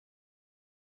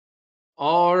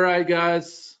All right,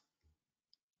 guys.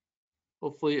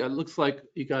 Hopefully, it looks like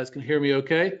you guys can hear me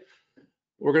okay.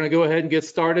 We're going to go ahead and get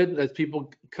started as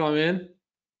people come in.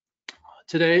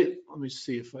 Today, let me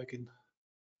see if I can.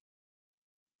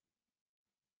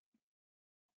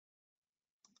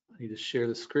 I need to share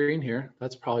the screen here.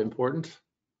 That's probably important.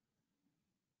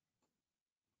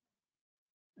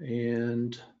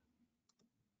 And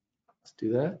let's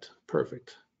do that.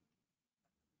 Perfect.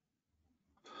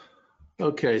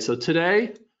 Okay, so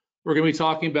today we're going to be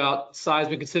talking about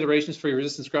seismic considerations for your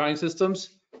resistance grounding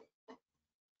systems.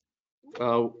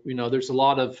 There's a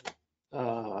lot of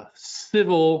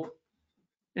civil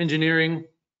engineering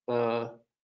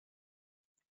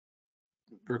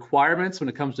requirements when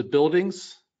it comes to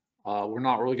buildings. We're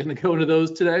not really going to go into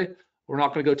those today. We're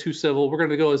not going to go too civil. We're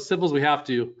going to go as civil as we have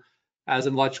to as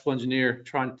an electrical engineer,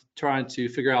 trying to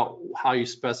figure out how you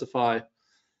specify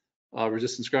a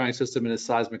resistance grounding system in a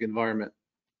seismic environment.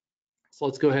 So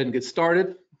let's go ahead and get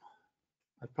started.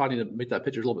 I probably need to make that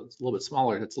picture a little bit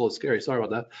smaller. It's a little scary. Sorry about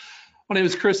that. My name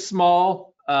is Chris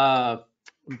Small. I'm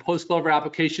post-Glover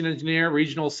application engineer,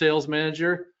 regional sales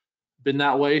manager. Been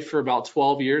that way for about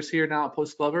 12 years here now at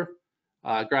post-Glover.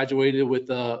 Graduated with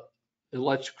an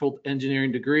electrical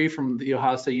engineering degree from the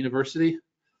Ohio State University.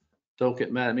 Don't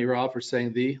get mad at me, Rob, for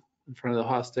saying "the" in front of the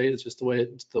Ohio State. It's just the way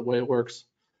it works.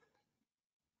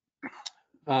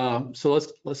 So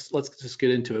let's just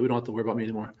get into it. We don't have to worry about me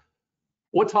anymore.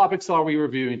 What topics are we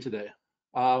reviewing today?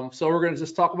 So we're going to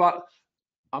just talk about.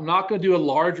 I'm not going to do a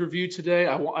large review today.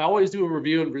 I always do a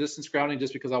review in resistance grounding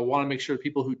just because I want to make sure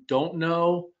people who don't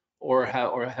know or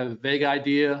have a vague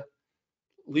idea at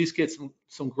least get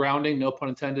some grounding, no pun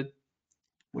intended,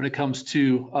 when it comes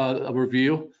to a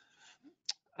review.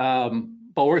 But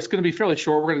it's going to be fairly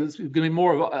short. It's going to be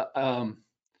more of a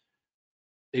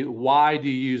why do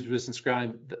you use resistance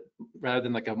grounding rather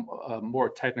than like a more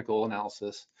technical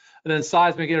analysis. And then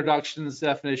seismic introductions,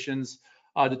 definitions,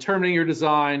 determining your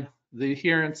design, the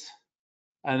adherence,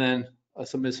 and then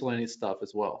some miscellaneous stuff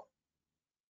as well.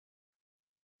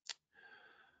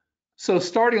 So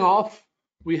starting off,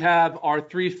 we have our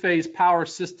three-phase power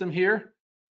system here.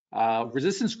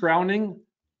 Resistance grounding,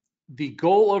 the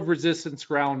goal of resistance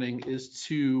grounding is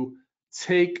to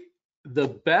take the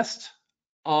best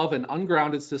of an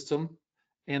ungrounded system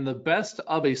and the best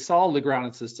of a solidly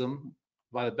grounded system.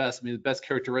 By the best, I mean the best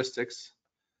characteristics,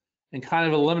 and kind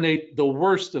of eliminate the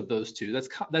worst of those two.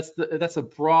 That's a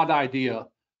broad idea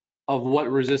of what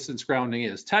resistance grounding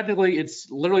is. Technically, it's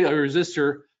literally a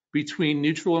resistor between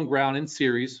neutral and ground in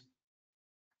series.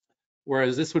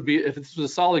 Whereas this would be, if this was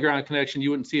a solid grounded connection,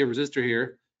 you wouldn't see a resistor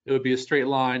here. It would be a straight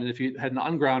line. And if you had an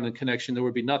ungrounded connection, there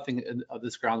would be nothing of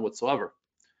this ground whatsoever.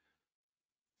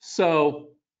 So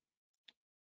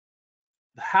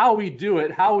how we do it,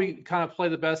 how we kind of play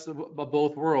the best of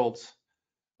both worlds,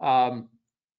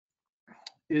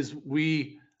 is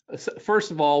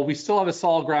first of all, we still have a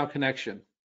solid ground connection.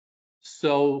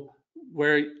 So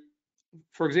where,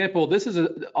 for example, this is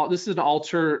an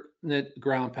alternate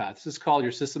ground path. This is called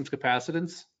your system's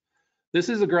capacitance. This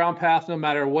is a ground path no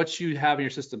matter what you have in your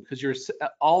system, because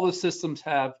all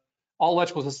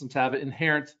electrical systems have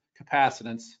inherent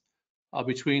capacitance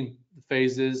between the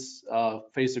phases,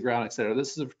 phase to ground, etc.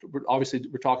 This is obviously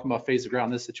we're talking about phase to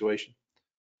ground in this situation,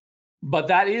 but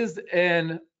that is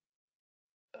an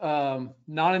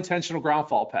non-intentional ground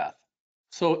fault path.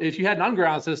 So if you had an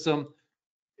ungrounded system,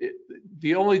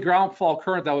 the only ground fault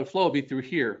current that would flow would be through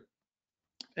here.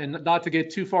 And not to get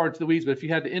too far into the weeds, but if you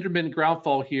had the intermittent ground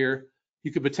fault here,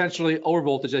 you could potentially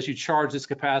overvoltage as you charge this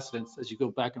capacitance as you go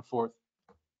back and forth.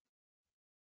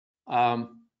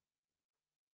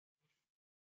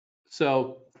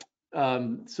 So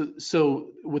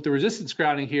with the resistance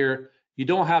grounding here, you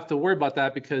don't have to worry about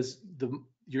that because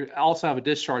you also have a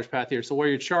discharge path here. So where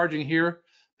you're charging here,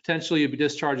 potentially you'd be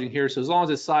discharging here. So as long as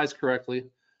it's sized correctly,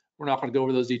 we're not going to go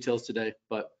over those details today,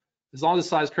 but as long as it's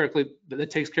sized correctly,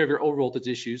 that takes care of your overvoltage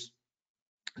issues.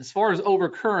 As far as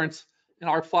overcurrent and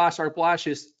our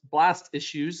blast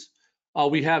issues,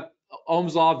 we have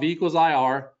Ohm's law, V equals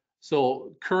IR.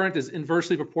 So current is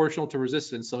inversely proportional to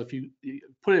resistance. So if you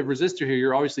put a resistor here,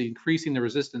 you're obviously increasing the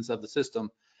resistance of the system,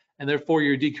 and therefore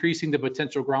you're decreasing the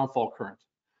potential ground fault current.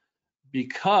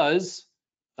 Because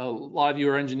a lot of you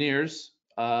are engineers,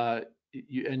 and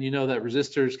you know that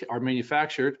resistors are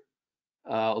manufactured,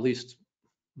 at least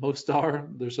most are.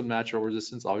 There's some natural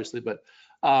resistance, obviously, but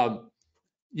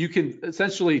you can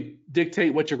essentially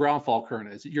dictate what your ground fault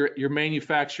current is. You're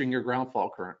manufacturing your ground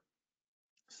fault current.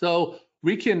 So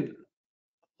we can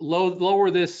lower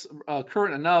this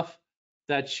current enough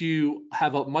that you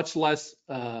have a much less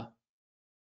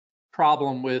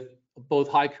problem with both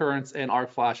high currents and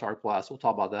arc flash, arc blast. We'll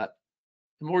talk about that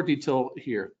in more detail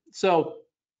here. So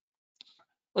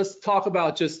let's talk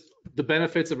about just the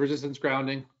benefits of resistance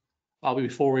grounding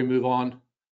before we move on.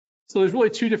 So there's really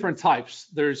two different types.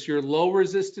 There's your low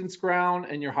resistance ground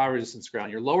and your high resistance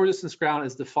ground. Your low resistance ground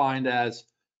is defined as,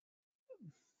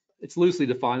 it's loosely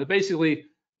defined, but basically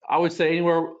I would say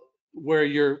anywhere where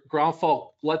your ground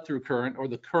fault let through current, or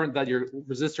the current that your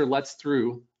resistor lets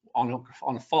through on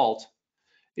a fault,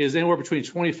 is anywhere between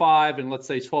 25 and let's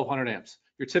say 1200 amps.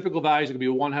 Your typical values are going to be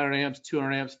 100 amps,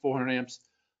 200 amps, 400 amps.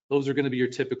 Those are going to be your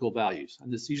typical values.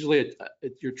 And this usually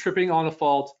you're tripping on a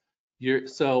fault. When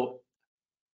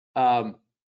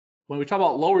we talk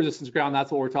about low resistance ground,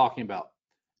 that's what we're talking about.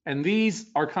 And these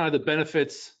are kind of the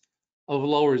benefits of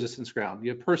low resistance ground.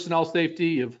 You have personnel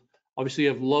safety. Obviously you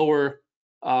have lower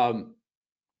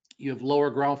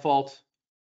ground fault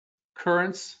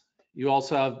currents. You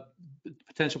also have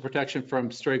potential protection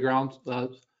from stray ground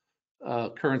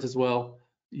currents as well.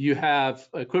 You have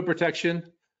equipment protection.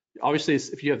 Obviously,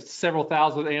 if you have several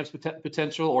thousand amps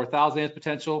potential or 1,000 amps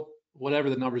potential, whatever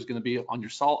the number is going to be on your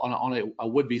on a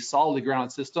would-be solidly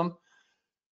grounded system,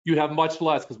 you have much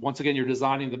less, because once again, you're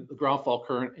designing the ground fault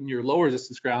current in your low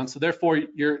resistance ground. So therefore,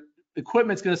 your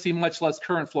equipment's going to see much less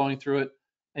current flowing through it,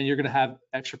 and you're going to have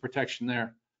extra protection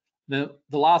there. The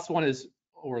last one is,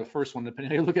 or the first one,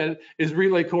 depending on how you look at it, is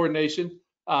relay coordination.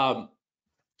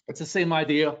 It's the same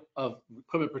idea of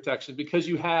equipment protection. Because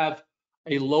you have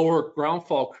a lower ground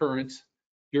fault current,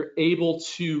 you're able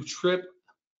to trip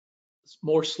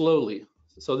more slowly.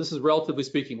 So this is relatively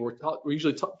speaking, we're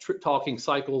usually talking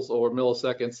cycles or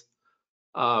milliseconds,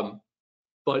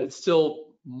 but it's still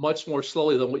much more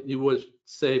slowly than what you would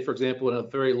say, for example, in a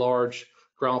very large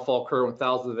ground fault current with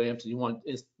thousands of amps, and you want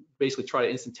to basically try to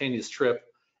instantaneous trip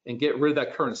and get rid of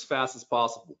that current as fast as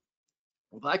possible.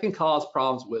 Well, that can cause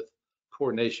problems with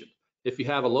coordination. If you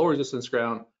have a low resistance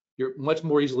ground, you're much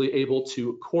more easily able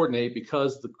to coordinate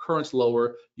because the current's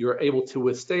lower. You're able to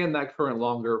withstand that current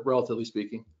longer, relatively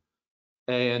speaking,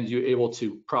 and you're able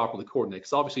to properly coordinate.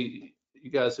 Because obviously, you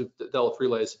guys who've dealt with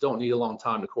relays don't need a long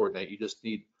time to coordinate. You just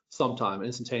need some time.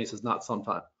 Instantaneous is not some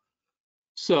time.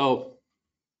 So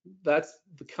that's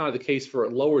kind of the case for a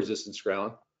low resistance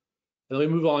ground. And then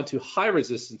we move on to high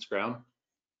resistance ground.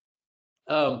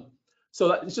 So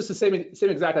it's just the same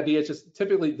exact idea. It's just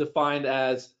typically defined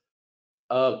as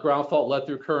a ground fault let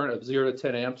through current of 0 to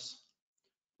 10 amps.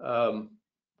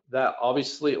 That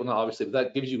obviously, well, not obviously, but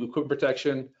that gives you equipment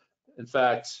protection. In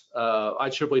fact,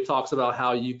 IEEE talks about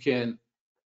how you can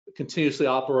continuously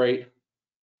operate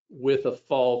with a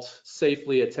fault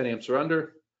safely at 10 amps or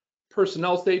under.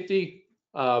 Personnel safety.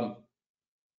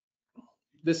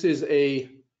 This is a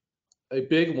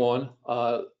big one.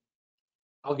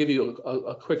 I'll give you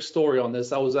a quick story on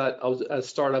this. I was at a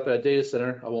startup at a data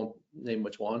center. I won't name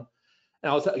which one.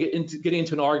 And I was getting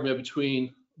into an argument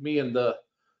between me and the,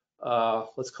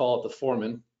 let's call it the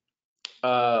foreman.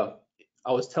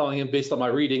 I was telling him, based on my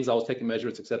readings, I was taking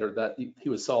measurements, et cetera, that he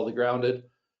was solidly grounded.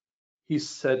 He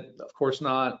said, of course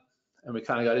not. And we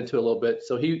kind of got into it a little bit.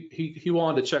 So he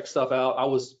wanted to check stuff out.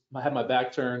 I had my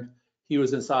back turned. He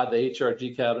was inside the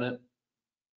HRG cabinet.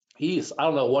 I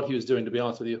don't know what he was doing, to be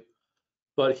honest with you,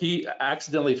 but he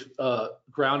accidentally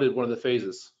grounded one of the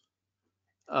phases.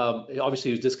 Obviously,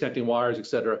 he was disconnecting wires, et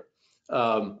cetera.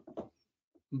 But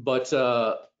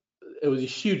it was a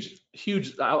huge,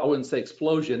 I wouldn't say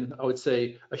explosion, I would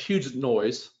say a huge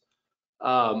noise.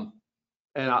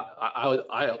 And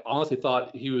I honestly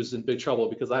thought he was in big trouble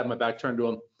because I had my back turned to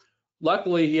him.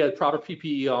 Luckily, he had proper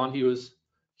PPE on. He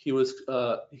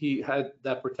had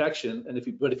that protection, and if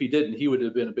he didn't, he would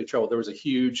have been in big trouble. There was a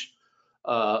huge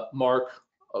mark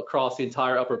across the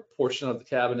entire upper portion of the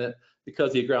cabinet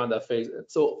because he grounded that phase.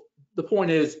 So the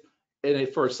point is,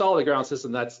 for a solid ground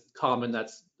system, that's common,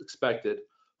 that's expected.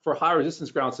 For a high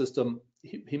resistance ground system,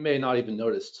 he may not even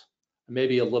noticed.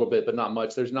 Maybe a little bit, but not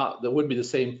much. That wouldn't be the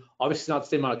same. Obviously, not the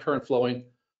same amount of current flowing.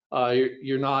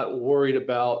 You're not worried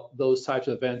about those types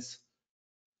of events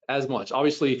as much.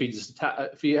 Obviously,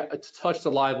 if he touched a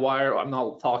live wire, I'm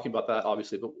not talking about that,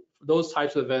 obviously, but those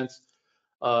types of events,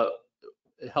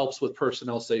 it helps with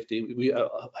personnel safety. We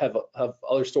have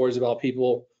other stories about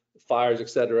people, fires, et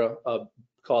cetera,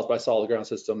 caused by solid ground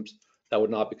systems that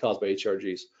would not be caused by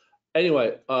HRGs.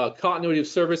 Anyway, continuity of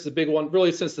service is a big one.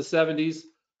 Really, since the 70s,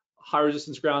 high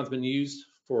resistance ground has been used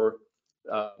for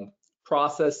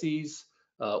processes,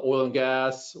 oil and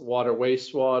gas, water,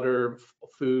 wastewater,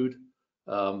 food,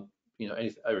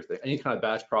 everything, any kind of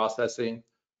batch processing.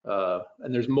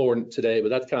 And there's more today, but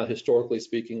that's kind of historically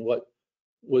speaking what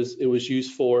it was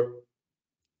used for.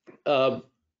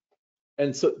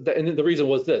 And so, and the reason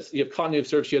was this: you have continuity of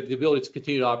service, you have the ability to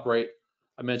continue to operate.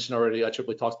 I mentioned already,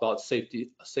 IEEE talks about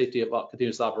safety of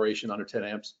continuous operation under 10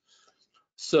 amps.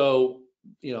 So,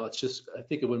 you know, it's just, I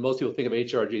think when most people think of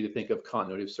HRG, they think of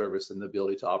continuity of service and the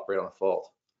ability to operate on a fault.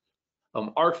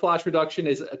 Arc flash reduction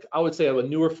is, I would say, a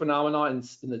newer phenomenon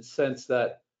in the sense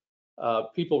that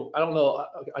people, I don't know,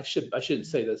 I shouldn't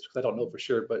say this because I don't know for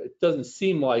sure, but it doesn't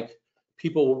seem like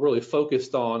people were really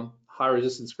focused on high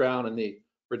resistance ground and the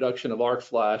reduction of arc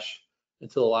flash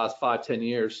until the last 5-10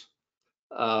 years.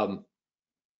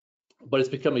 But it's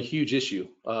become a huge issue.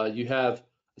 You have,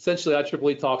 essentially,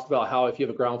 IEEE talks about how if you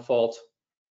have a ground fault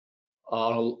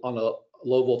on a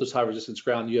low voltage, high resistance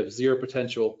ground, you have zero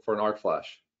potential for an arc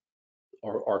flash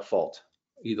or arc fault,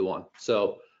 either one.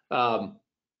 So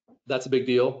that's a big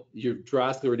deal. You're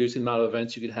drastically reducing the amount of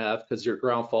events you can have because your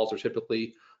ground faults are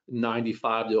typically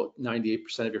 95 to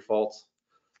 98% of your faults.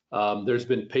 There's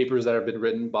been papers that have been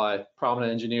written by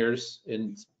prominent engineers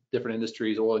in different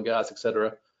industries, oil and gas, et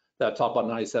cetera, that talk about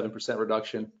 97%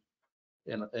 reduction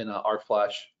in arc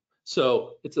flash.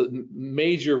 So it's a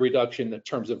major reduction in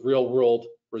terms of real world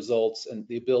results and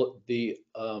the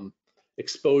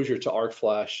exposure to arc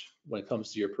flash when it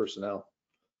comes to your personnel.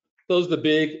 Those are the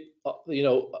big, you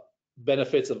know,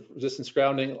 benefits of resistance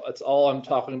grounding. That's all I'm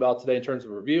talking about today in terms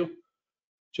of review,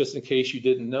 just in case you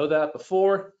didn't know that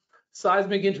before.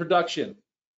 Seismic introduction.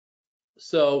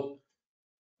 So,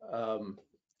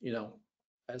 you know,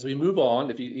 as we move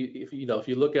on, if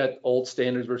you look at old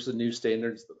standards versus new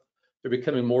standards, they're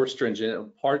becoming more stringent.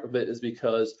 And part of it is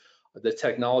because the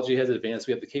technology has advanced.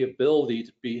 We have the capability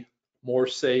to be more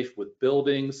safe with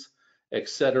buildings, et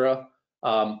cetera.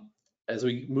 As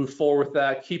we move forward with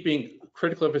that, keeping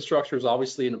critical infrastructure is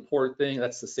obviously an important thing.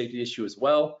 That's the safety issue as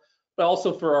well, but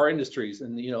also for our industries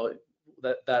and, you know,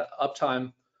 that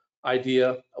uptime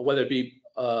idea, whether it be,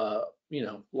 you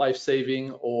know,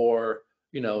 life-saving or,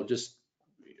 you know, just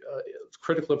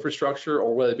critical infrastructure,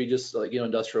 or whether it be just like, you know,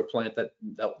 industrial plant that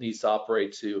needs to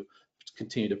operate to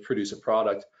continue to produce a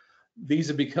product. These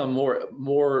have become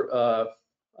more of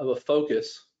a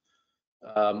focus,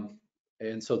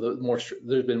 and so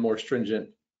there's been more stringent,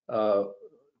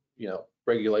 you know,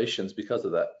 regulations because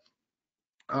of that.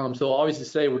 So obviously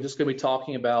today we're just going to be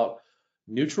talking about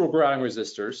neutral grounding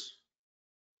resistors.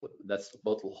 That's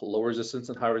both low resistance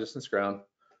and high resistance ground.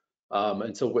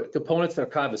 And so components are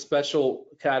kind of a special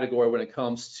category when it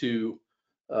comes to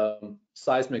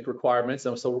seismic requirements,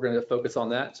 and so we're going to focus on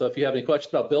that. So if you have any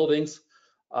questions about buildings,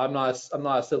 I'm not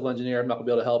a civil engineer, I'm not going to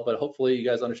be able to help, but hopefully you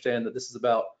guys understand that this is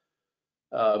about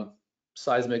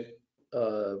seismic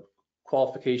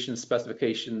qualifications,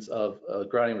 specifications of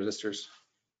grounding resistors.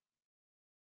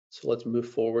 So let's move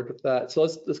forward with that. So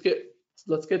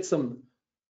let's get some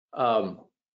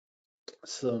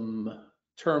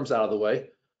terms out of the way.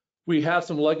 We have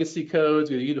some legacy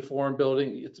codes. We have uniform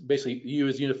building. It's basically U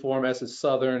is uniform, S is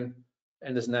Southern,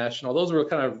 N is national. Those are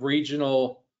kind of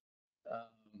regional.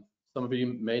 Some of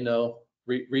you may know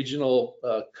regional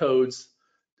codes.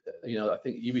 You know, I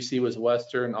think UBC was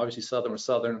Western. Obviously, Southern was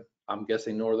Southern. I'm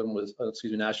guessing Northern was,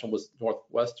 excuse me, National was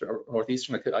Northwestern or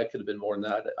Northeastern. I could have been more than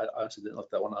that. I honestly didn't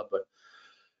look that one up. But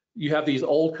you have these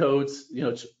old codes. You know,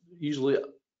 it's usually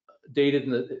dated in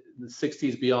the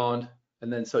 60s beyond,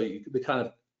 and then so they kind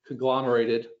of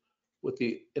conglomerated with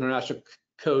the International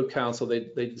Code Council. They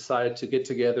decided to get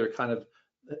together. Kind of,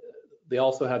 they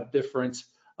also have different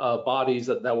bodies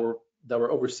that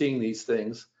were overseeing these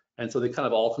things, and so they kind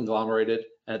of all conglomerated.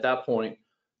 And at that point,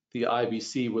 the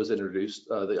IBC was introduced,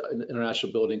 the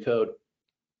International Building Code.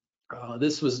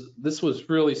 This was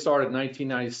really started in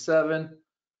 1997,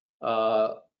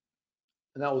 and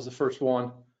that was the first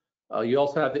one. You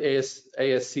also have the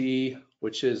ASCE,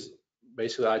 which is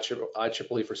basically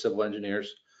IEEE for civil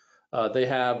engineers. They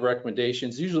have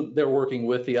recommendations. Usually they're working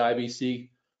with the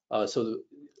IBC.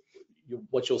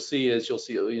 What you'll see, you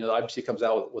know, the IBC comes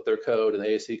out with their code and the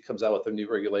ASCE comes out with their new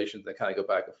regulations. They kind of go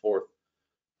back and forth.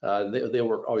 They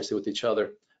work obviously with each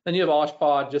other. Then you have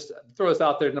OSHPD. Just throw this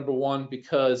out there, number one,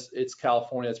 because it's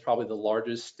California. It's probably the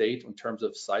largest state in terms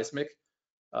of seismic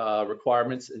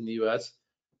requirements in the U.S.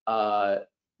 But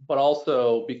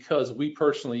also because we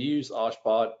personally use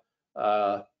OSHPD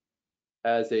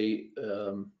as a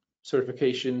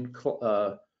certification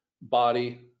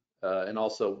body, and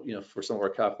also, you know, for some of our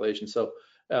calculations. So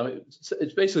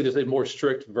it's basically just a more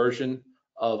strict version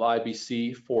of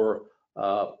IBC for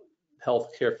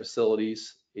healthcare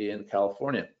facilities in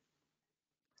California.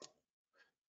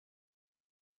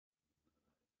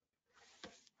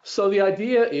 So the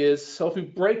idea is, so if we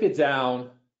break it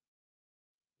down,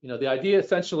 you know, the idea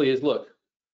essentially is, look,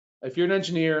 if you're an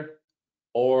engineer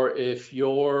or if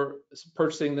you're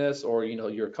purchasing this, or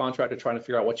you're a contractor trying to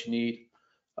figure out what you need,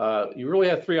 you really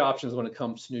have three options when it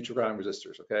comes to neutral ground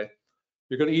resistors. Okay,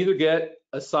 you're going to either get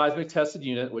a seismic tested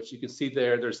unit, which you can see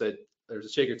there. There's a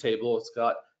shaker table. It's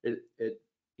got it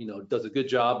does a good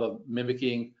job of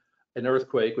mimicking an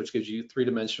earthquake, which gives you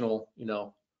three-dimensional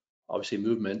obviously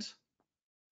movement.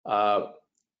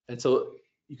 And so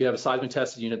you can have a seismic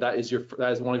tested unit. That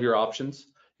is one of your options.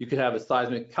 You could have a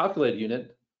seismic calculated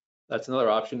unit. That's another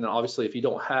option. And obviously, if you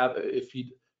don't have,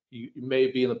 you may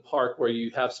be in the park where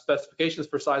you have specifications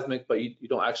for seismic, but you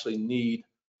don't actually need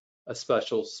a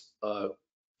special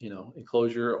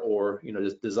enclosure or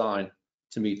just design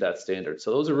to meet that standard.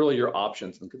 So those are really your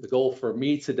options. And the goal for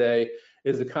me today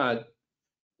is to kind of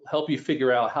help you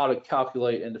figure out how to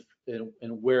calculate and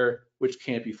which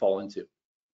camp you fall into.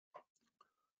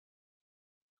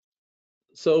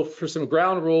 So for some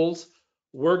ground rules,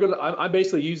 I'm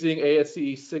basically using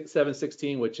ASCE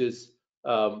 6716, which is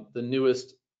the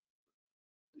newest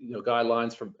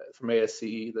guidelines from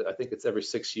ASCE. That I think it's every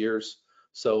 6 years.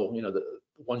 So the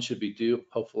one should be due,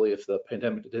 hopefully, if the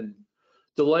pandemic didn't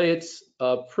delay it,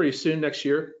 pretty soon next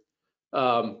year.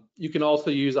 You can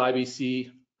also use IBC,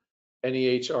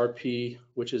 NEHRP,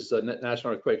 which is the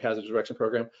National Earthquake Hazard Reduction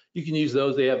Program. You can use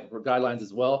those. They have guidelines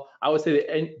as well. I would say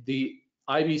that the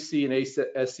IBC and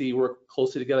ASCE work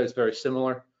closely together. It's very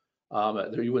similar.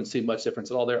 You wouldn't see much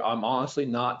difference at all there. I'm honestly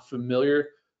not familiar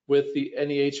with the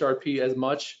NEHRP as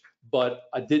much, but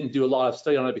I didn't do a lot of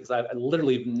study on it because I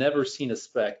literally never seen a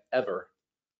spec ever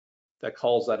that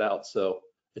calls that out. So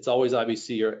it's always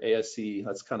IBC or ASCE.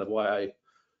 That's kind of why I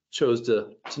chose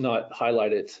to not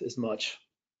highlight it as much.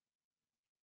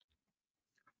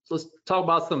 So let's talk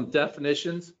about some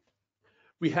definitions.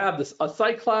 We have a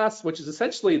site class, which is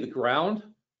essentially the ground.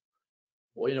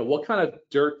 Well, what kind of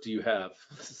dirt do you have?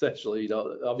 Essentially,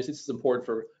 obviously this is important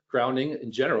for grounding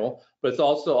in general, but it's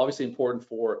also obviously important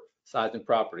for seismic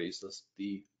properties.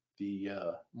 The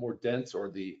more dense or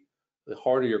the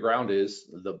harder your ground is,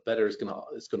 the better it's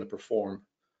gonna perform.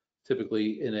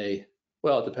 Typically it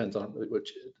depends on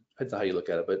how you look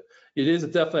at it, but it is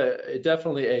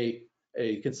definitely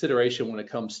a consideration when it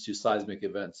comes to seismic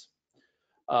events.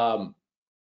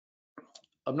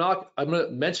 I'm going to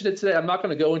mention it today. I'm not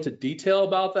going to go into detail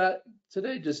about that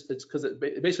today, it's because it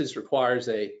basically just requires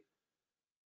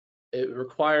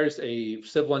a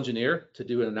civil engineer to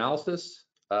do an analysis.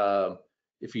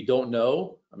 If you don't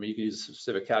know, I mean, you can use a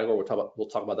specific category. We'll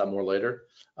talk about that more later.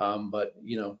 But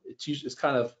it's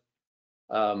kind of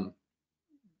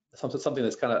something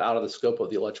that's kind of out of the scope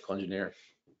of the electrical engineer.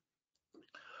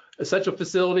 Essential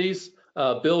facilities,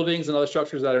 buildings and other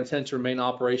structures that are intended to remain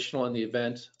operational in the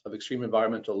event of extreme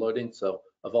environmental loading. So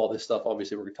of all this stuff,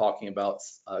 obviously we're talking about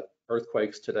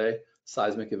earthquakes today,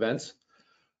 seismic events.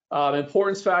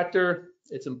 Importance factor,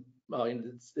 it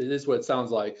is what it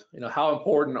sounds like. How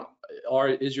important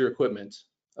is your equipment?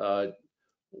 What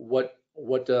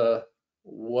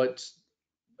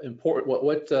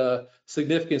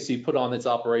significance do you put on its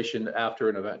operation after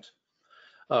an event?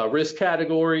 Risk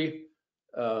category.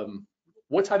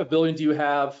 What type of building do you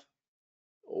have?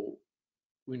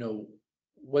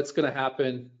 What's going to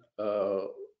happen?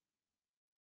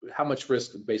 How much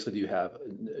risk basically do you have,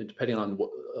 depending on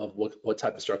what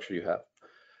type of structure you have?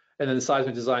 And then the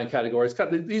seismic design categories.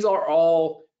 These are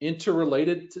all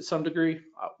interrelated to some degree.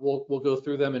 We'll go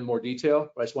through them in more detail,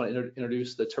 but I just want to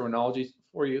introduce the terminology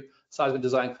for you. Seismic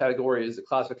design category is the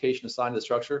classification assigned to the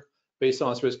structure based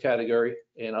on its risk category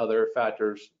and other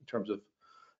factors in terms of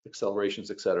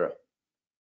accelerations, etc.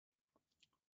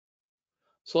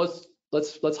 So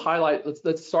let's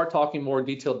start talking more in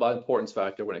detail about importance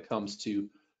factor when it comes to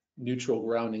neutral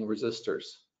grounding resistors.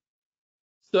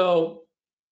 So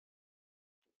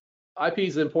IP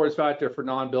is the importance factor for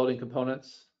non-building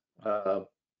components.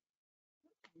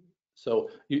 So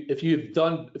if you've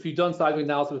done seismic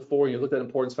analysis before and you looked at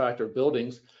importance factor of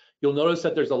buildings, you'll notice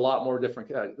that there's a lot more different.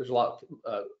 There's a lot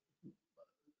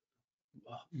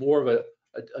more of a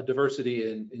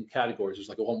diversity in categories. There's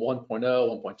like a 1.0,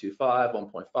 1.25,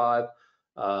 1.5.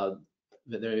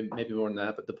 There may be more than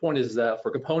that, but the point is that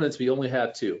for components, we only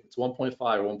have two. It's 1.5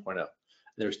 or 1.0. And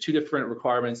there's two different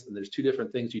requirements, and there's two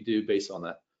different things you do based on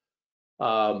that.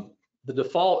 The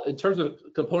default, in terms of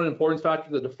component importance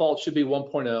factor, the default should be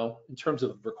 1.0. In terms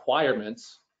of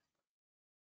requirements,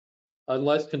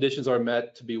 unless conditions are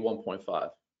met, to be 1.5.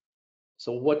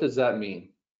 So what does that mean?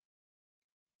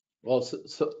 Well,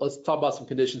 so let's talk about some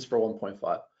conditions for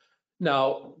 1.5.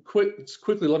 Now,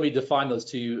 quickly, let me define those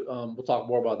to you. We'll talk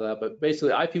more about that, but basically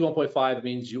IP 1.5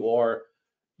 means you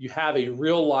have a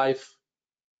real life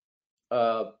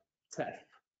test.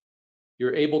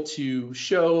 you're able to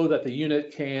show that the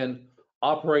unit can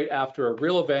operate after a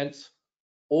real event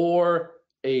or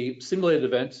a simulated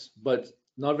event, but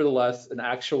nevertheless an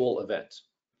actual event.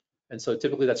 And so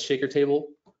typically that's shaker table.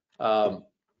 And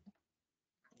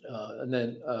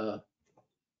then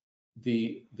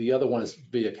the other one is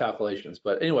via calculations.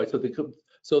 But anyway,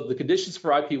 so the conditions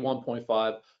for IP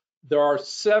 1.5, there are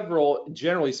several,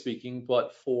 generally speaking,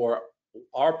 but for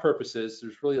our purposes,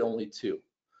 there's really only two.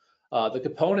 The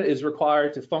component is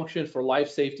required to function for life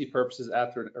safety purposes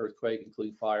after an earthquake,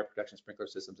 including fire protection, sprinkler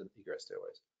systems, and egress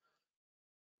stairways.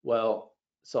 Well,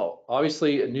 so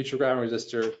obviously a neutral ground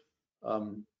resistor,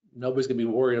 nobody's gonna be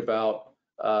worried about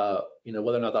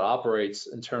whether or not that operates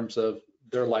in terms of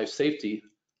their life safety,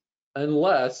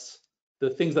 unless the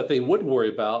things that they would worry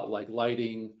about, like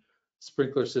lighting,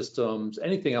 sprinkler systems,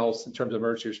 anything else in terms of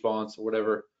emergency response or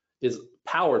whatever, is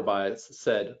powered by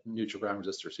said neutral ground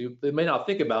resistor. So they may not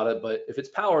think about it, but if it's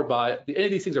powered by, any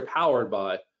of these things are powered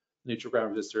by the neutral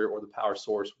ground resistor or the power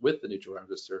source with the neutral ground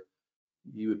resistor,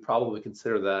 you would probably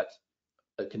consider that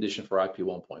a condition for IP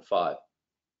 1.5.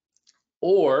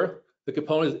 Or the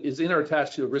component is in or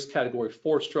attached to a risk category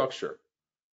 4 structure.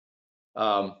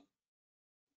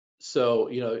 So,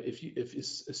 if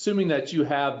assuming that you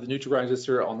have the neutral ground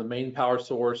resistor on the main power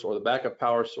source or the backup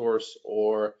power source,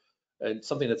 and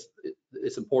something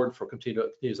it's important for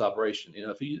continuous operation.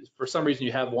 If you, for some reason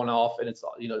you have one off and it's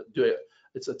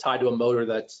it's tied to a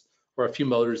motor or a few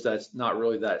motors that's not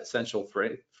really that essential for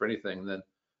anything, then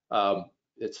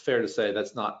it's fair to say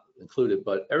that's not included.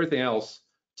 But everything else,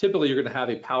 typically you're going to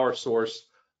have a power source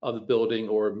of the building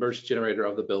or emergency generator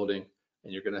of the building,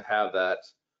 and you're going to have that.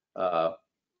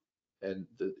 And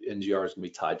the NGR is going to be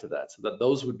tied to that. So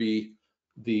those would be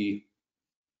the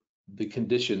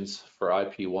conditions for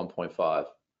IP 1.5.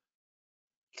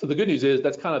 So the good news is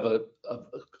that's kind of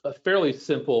a fairly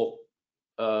simple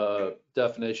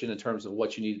definition in terms of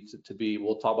what you need to be.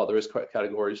 We'll talk about the risk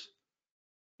categories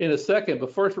in a second,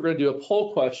 but first we're going to do a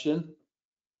poll question.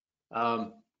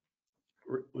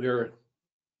 We're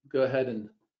go ahead, and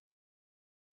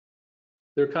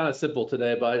they're kind of simple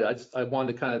today, but I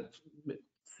wanted to kind of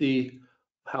see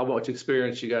how much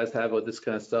experience you guys have with this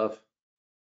kind of stuff,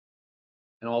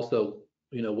 and also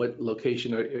what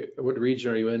location or what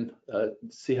region are you in,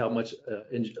 see how much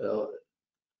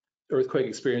earthquake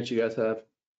experience you guys have.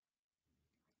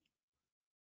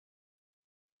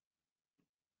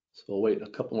 So we'll wait a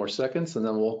couple more seconds and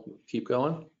then we'll keep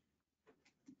going.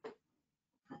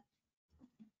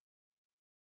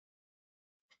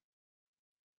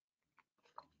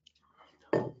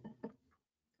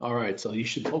 All right, so you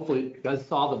should hopefully, you guys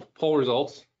saw the poll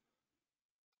results.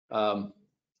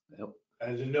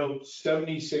 As a note,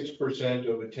 76%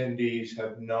 of attendees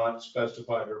have not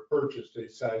specified or purchased a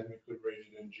seismically rated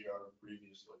NGR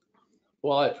previously.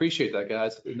 Well, I appreciate that,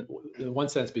 guys, in one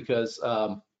sense, because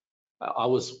I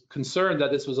was concerned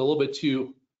that this was a little bit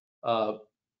too,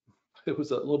 it was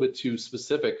a little bit too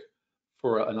specific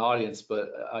for an audience,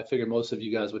 but I figured most of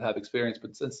you guys would have experience.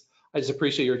 But since I just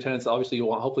appreciate your attendance, obviously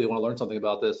hopefully you want to learn something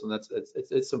about this, and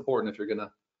it's important if you're going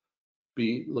to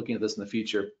be looking at this in the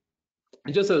future.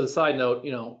 And just as a side note,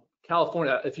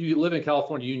 California, if you live in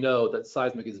California, you know that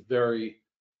seismic is very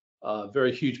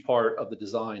huge part of the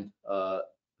design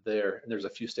there, and there's a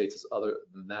few states other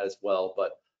than that as well.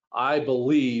 But I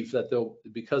believe that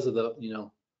because of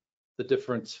the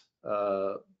different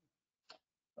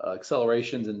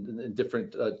accelerations and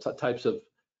different types of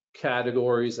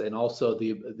categories, and also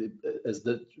as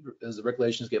the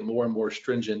regulations get more and more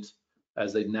stringent,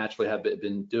 as they naturally have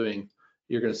been doing,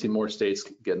 you're going to see more states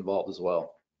get involved as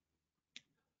well.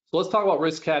 So let's talk about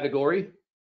risk category.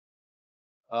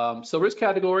 So risk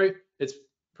category, it's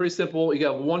pretty simple.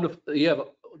 You have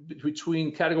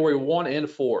between category 1 and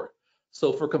 4.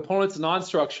 So for components and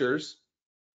non-structures,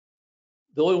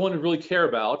 the only one we really care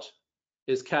about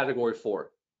is category 4.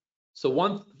 So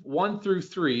 1 through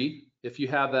 3, if you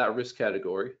have that risk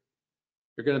category,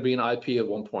 you're going to be an IP of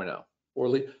 1.0.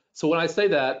 So when I say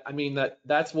that, I mean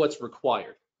that's what's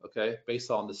required, okay,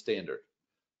 based on the standard.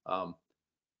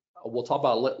 We'll talk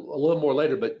about a little more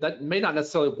later, but that may not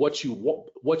necessarily what you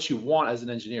want as an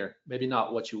engineer. Maybe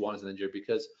not what you want as an engineer,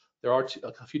 because there are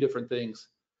a few different things,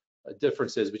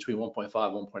 differences between 1.5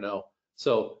 and 1.0.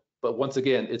 So, but once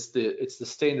again, it's the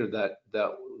standard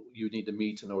that you need to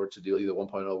meet in order to do either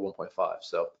 1.0 or 1.5.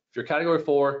 So if you're category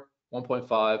 4,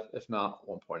 1.5, if not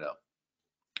 1.0.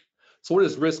 So what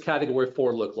does risk category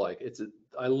 4 look like?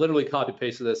 I literally copy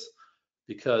pasted this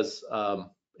because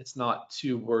it's not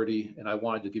too wordy, and I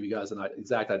wanted to give you guys an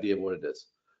exact idea of what it is.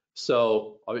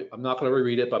 So I'm not going to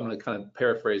reread it, but I'm going to kind of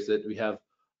paraphrase it. We have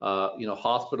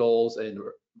hospitals and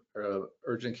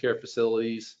urgent care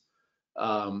facilities.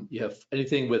 You have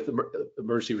anything with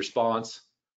emergency response,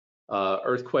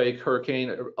 earthquake,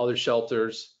 hurricane, other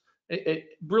shelters.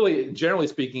 Really, generally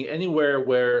speaking, anywhere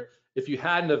where if you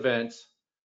had an event,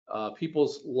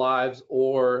 people's lives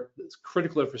or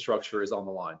critical infrastructure is on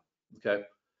the line, okay?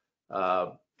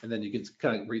 And then you can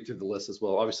kind of read through the list as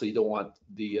well. Obviously, you don't want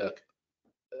the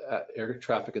air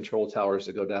traffic control towers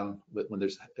to go down when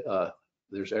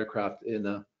there's aircraft in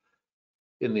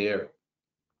the air.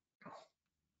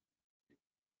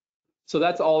 So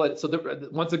that's all. So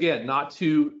once again, not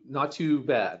too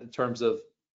bad in terms of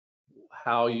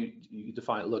how you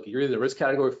define it. Look, you're either risk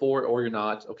category 4 or you're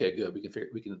not. Okay, good. We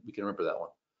can remember that one.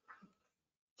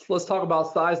 So let's talk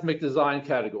about seismic design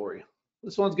category.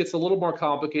 This one gets a little more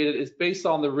complicated. It's based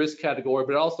on the risk category,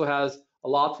 but it also has a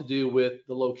lot to do with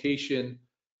the location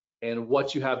and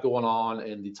what you have going on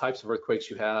and the types of earthquakes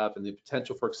you have and the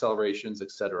potential for accelerations,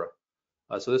 etc.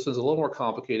 So this one's a little more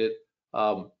complicated.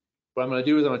 What I'm going to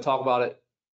do is I'm going to talk about it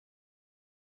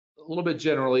a little bit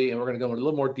generally, and we're going to go into a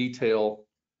little more detail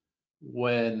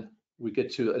when we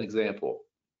get to an example.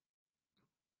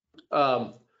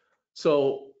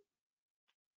 So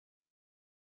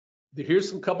here's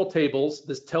some couple tables.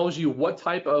 This tells you what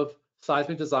type of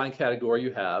seismic design category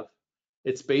you have.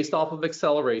 It's based off of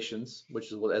accelerations,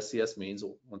 which is what SCS means.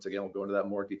 Once again, we'll go into that in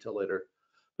more detail later.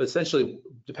 But essentially,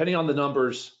 depending on the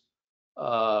numbers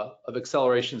of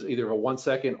accelerations, either a 1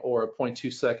 second or a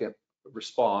 0.2 second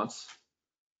response,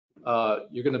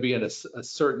 you're going to be in a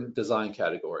certain design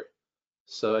category.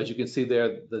 So as you can see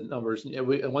there, the numbers, and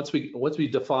once we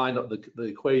define the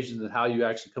equations and how you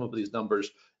actually come up with these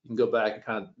numbers, you can go back and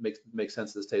kind of make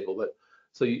sense of this table. But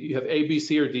so you have A, B,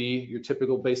 C, or D, your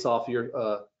typical based off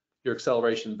your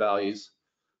acceleration values.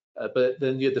 But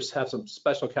then you just have some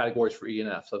special categories for E and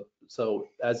F. So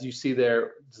as you see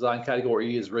there, design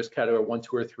category E is risk category 1,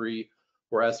 2, or 3,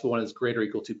 where S1 is greater or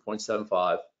equal to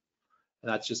 0.75.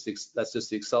 And that's just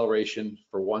the acceleration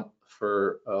for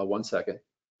 1 second.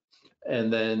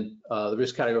 And then the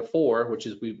risk category 4, which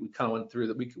is we kind of went through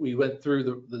that. We went through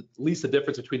the least the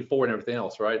difference between 4 and everything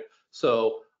else, right?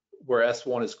 So where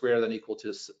S1 is greater than or equal to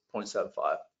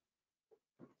 0.75.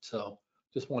 So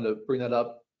just wanted to bring that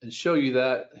up and show you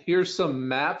that. Here's some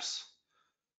maps.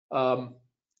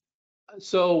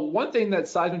 So one thing that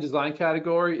seismic design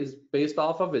category is based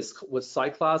off of is what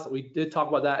site class. We did talk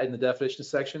about that in the definition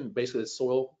section. Basically, the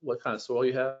soil, what kind of soil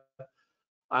you have.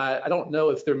 I don't know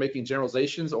if they're making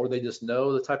generalizations or they just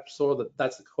know the type of soil.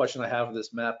 That's the question I have with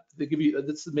this map. They give you,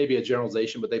 this is maybe a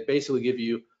generalization, but they basically give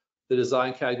you the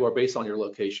design category based on your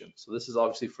location. So this is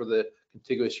obviously for the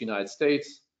contiguous United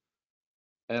States.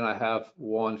 And I have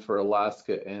one for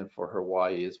Alaska and for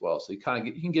Hawaii as well. So you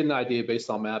can get an idea based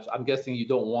on maps. I'm guessing you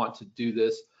don't want to do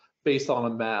this based on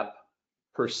a map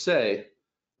per se.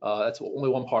 That's only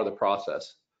one part of the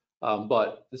process.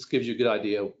 But this gives you a good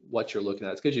idea of what you're looking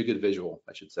at. It gives you a good visual,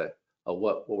 I should say, of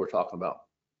what we're talking about.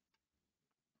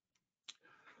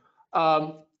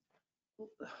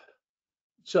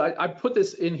 So I put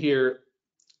this in here.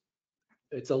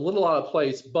 It's a little out of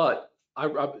place, but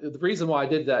the reason why I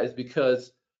did that is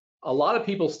because a lot of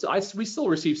people, we still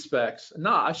receive specs.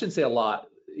 No, I shouldn't say a lot.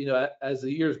 You know, as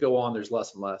the years go on, there's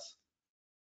less and less.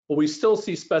 But we still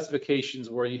see specifications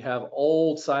where you have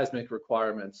old seismic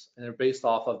requirements, and they're based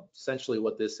off of essentially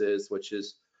what this is, which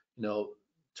is, you know,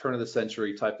 turn of the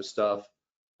century type of stuff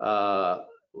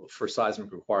for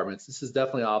seismic requirements. This is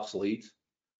definitely obsolete.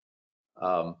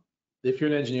 If you're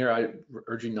an engineer, I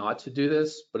urge you not to do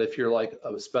this. But if you're like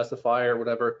a specifier or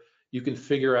whatever, you can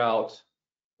figure out.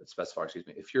 Specifier, excuse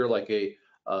me. If you're like a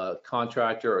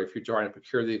contractor or if you're trying to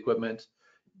procure the equipment,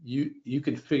 you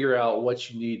can figure out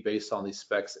what you need based on these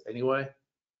specs anyway.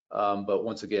 But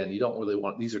once again, you don't really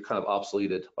want, these are kind of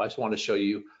obsoleted. I just want to show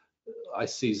you, I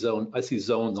see zones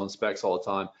on specs all the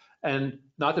time. And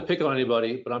not to pick on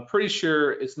anybody, but I'm pretty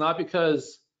sure it's not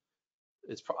because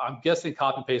I'm guessing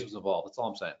copy and paste was involved. That's all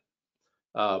I'm saying.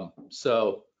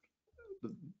 So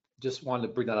just wanted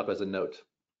to bring that up as a note.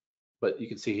 But you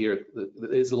can see here,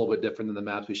 it is a little bit different than the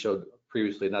maps we showed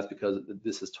previously, and that's because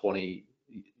this is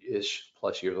 20-ish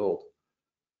plus years old.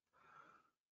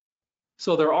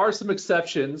 So there are some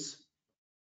exceptions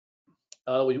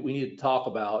we need to talk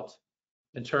about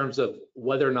in terms of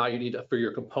whether or not you need, for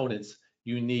your components,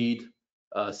 you need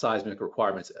seismic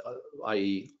requirements,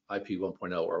 i.e. IP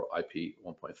 1.0 or IP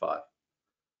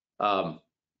 1.5.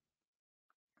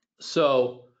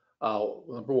 So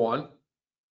number one,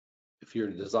 if you're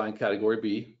in design category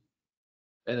B,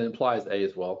 and it implies A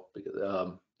as well,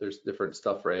 because there's different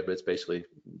stuff for A, but it's basically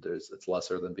it's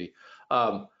lesser than B.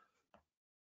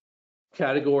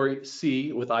 category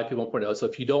C with IP 1.0. So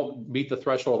if you don't meet the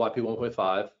threshold of IP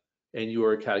 1.5 and you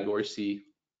are category C,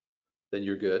 then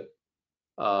you're good.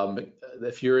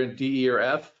 If you're in D, E, or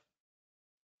F,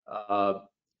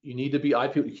 you need to be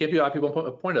IP, you can't be IP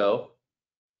 1.0,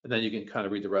 and then you can kind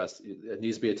of read the rest. It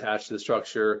needs to be attached to the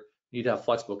structure, you need to have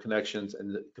flexible connections,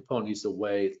 and the component needs to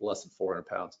weigh less than 400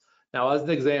 pounds. Now, as an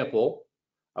example,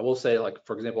 I will say, like,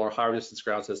 for example, our high resistance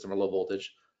ground system or low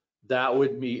voltage, that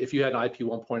would meet, if you had an IP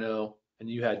 1.0 and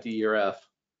you had D or F,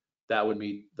 that would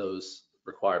meet those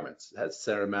requirements. It has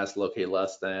center of mass located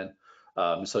less than,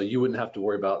 so you wouldn't have to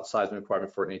worry about seismic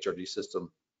requirement for an HRG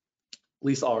system, at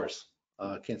least ours.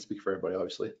 Can't speak for everybody,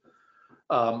 obviously.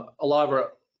 A lot of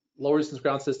our low resistance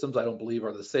ground systems, I don't believe,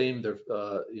 are the same. They're,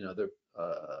 I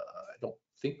don't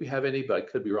think we have any, but I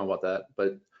could be wrong about that.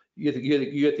 But you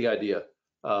get the idea.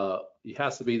 It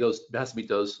has to be those, it has to meet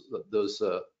those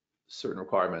certain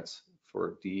requirements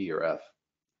for D or F.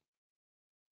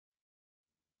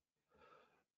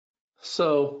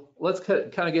 So let's kind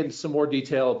of get into some more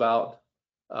detail about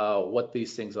what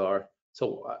these things are.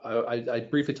 So I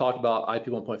briefly talked about IP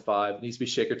 1.5. It needs to be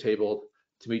shaker tabled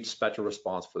to meet spectral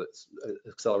response for the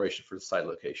acceleration for the site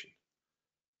location.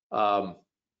 One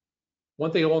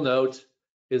thing I will note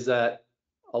is that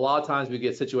a lot of times we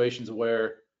get situations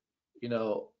where, you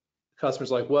know,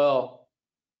 customers are like, well,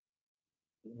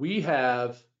 we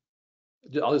have,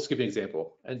 I'll just give you an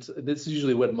example. And this is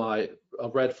usually when a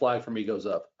red flag for me goes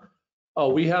up. Oh,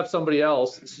 we have somebody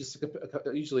else. It's just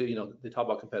usually, you know, they talk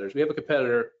about competitors. We have a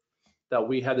competitor that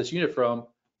we have this unit from,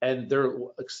 and they're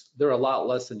a lot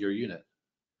less than your unit.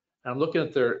 And I'm looking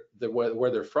at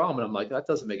where they're from, and I'm like, that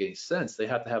doesn't make any sense. They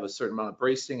have to have a certain amount of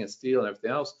bracing and steel and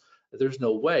everything else. There's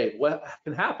no way. What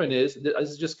can happen is, this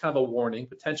is just kind of a warning,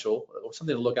 potential, or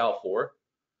something to look out for.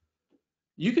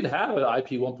 You can have an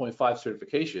IP 1.5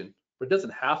 certification, but it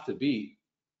doesn't have to be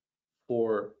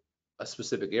for a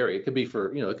specific area. It could be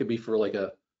for, you know, it could be for like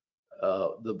it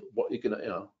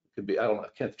could be, I don't know, I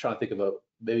can't try to think of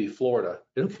maybe Florida.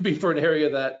 It could be for an area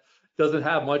that doesn't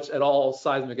have much at all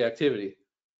seismic activity.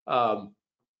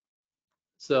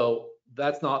 So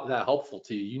that's not that helpful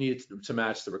to you. You need to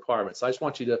match the requirements. So I just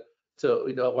want you to,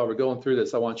 you know, while we're going through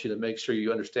this, I want you to make sure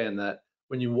you understand that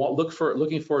when you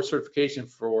looking for a certification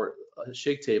for a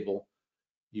shake table,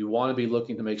 you want to be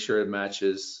looking to make sure it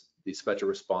matches the spectral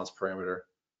response parameter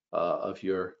of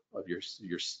your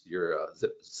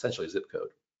essentially zip code.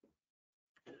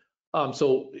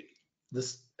 So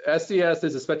this SDS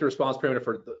is a spectral response parameter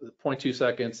for 0.2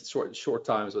 seconds, short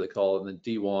time is what they call it, and then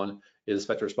D1 is a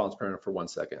spectral response parameter for 1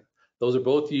 second. Those are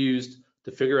both used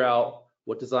to figure out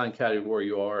what design category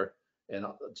you are, and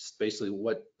just basically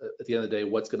what, at the end of the day,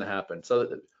 what's going to happen.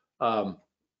 So I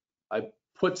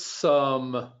put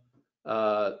some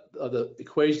of the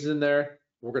equations in there.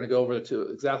 We're going to go over to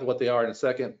exactly what they are in a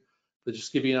second, but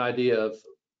just give you an idea of,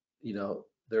 you know,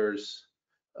 there's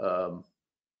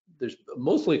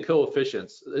mostly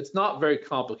coefficients. It's not very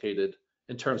complicated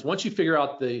in terms, once you figure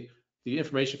out the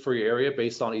information for your area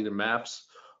based on either maps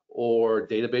or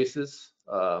databases,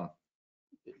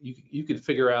 you can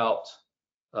figure out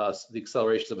the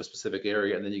accelerations of a specific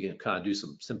area, and then you can kind of do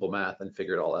some simple math and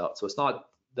figure it all out. So it's not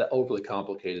that overly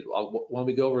complicated. When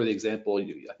we go over the example, I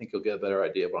think you'll get a better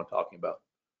idea of what I'm talking about.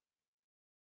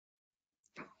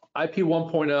 IP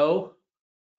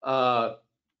 1.0,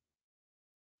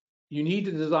 you need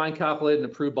to design, calculate, and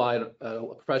approve by a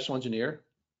professional engineer.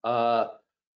 I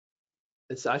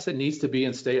said needs to be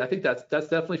in state. I think that's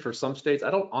definitely for some states.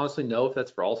 I don't honestly know if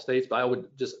that's for all states, but I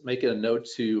would just make it a note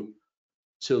to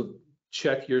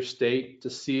check your state to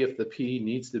see if the P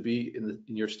needs to be in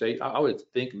your state. I would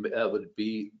think that would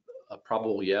be a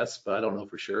probable yes, but I don't know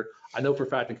for sure. I know for a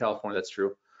fact in California that's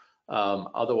true.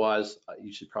 Otherwise,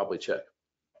 you should probably check.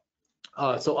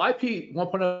 So IP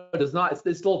 1.0 does not, it's a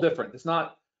little different. It's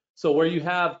not, so where you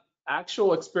have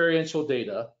actual experiential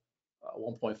data,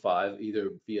 1.5, either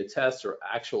via test or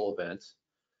actual events,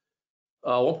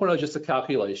 1.0 is just a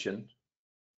calculation,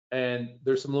 and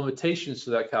there's some limitations to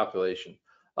that calculation.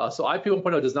 So IP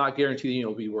 1.0 does not guarantee the unit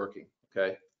will be working,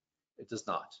 okay? It does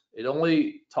not. It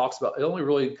only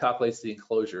really calculates the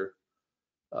enclosure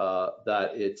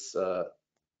that it's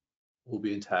will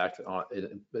be intact,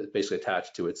 basically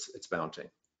attached to its mounting.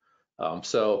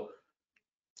 So,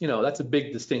 you know, that's a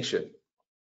big distinction.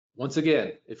 Once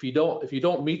again, if you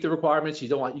don't meet the requirements, you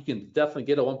can definitely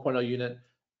get a 1.0 unit,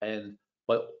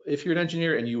 but if you're an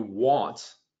engineer and you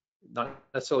want, not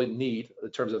necessarily need in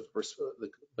terms of,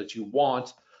 but you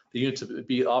want the unit to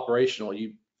be operational,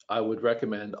 I would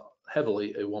recommend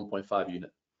heavily a 1.5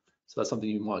 unit. So that's something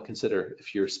you want to consider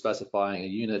if you're specifying a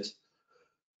unit.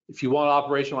 If you want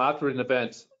operational after an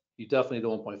event, you definitely need the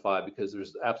 1.5 because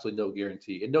there's absolutely no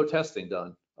guarantee and no testing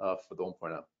done for the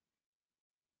 1.0.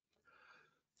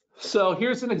 So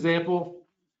here's an example.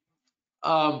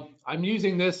 I'm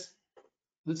using this.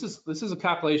 This is a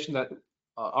calculation that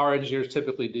our engineers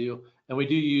typically do, and we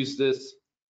do use this.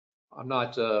 I'm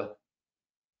not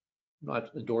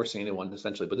endorsing anyone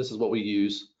essentially, but this is what we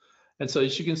use. And so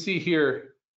as you can see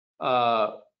here,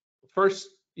 first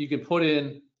you can put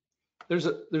in, there's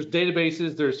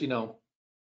databases, there's,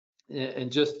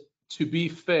 and just to be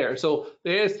fair, so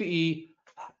the ASTE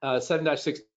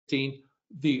 7-16,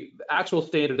 the actual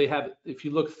standard they have, if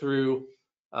you look through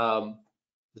the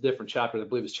different chapters, I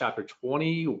believe it's chapter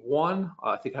 21.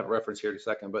 I think I have a reference here in a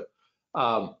second, but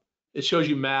it shows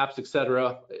you maps,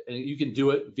 etc., and you can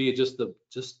do it via just the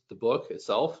book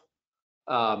itself,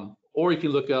 or you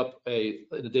can look up in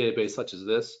a database such as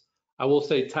this. I will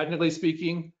say, technically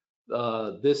speaking,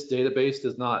 this database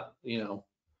does not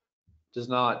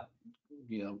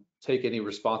take any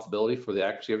responsibility for the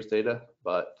accuracy of its data,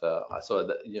 but so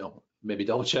that, maybe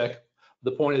double check.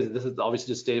 The point is, this is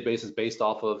obviously just databases based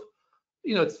off of,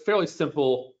 it's fairly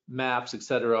simple maps,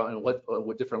 etc., and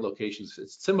what different locations.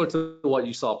 It's similar to what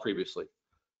you saw previously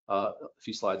a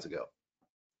few slides ago.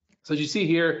 So as you see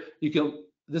here,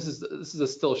 this is a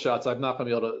still shot, so I'm not going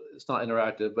to be able to, it's not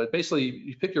interactive, but basically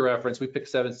you pick your reference. We pick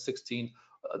 7-16.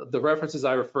 The references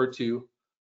I referred to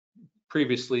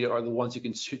previously are the ones you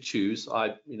can choose.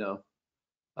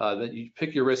 That you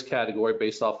pick your risk category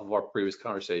based off of our previous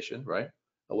conversation, right?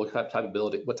 What type of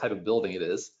building it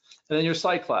is, and then your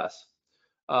site class.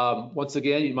 Once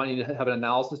again, you might need to have an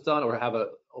analysis done, or have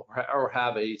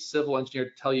a civil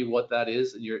engineer tell you what that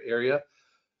is in your area.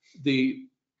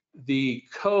 The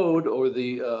code or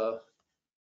the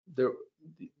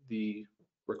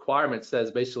requirement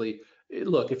says basically,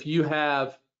 look, if you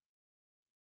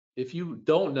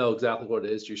don't know exactly what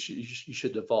it is, you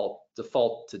should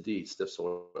default to D, stiff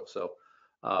soil. So,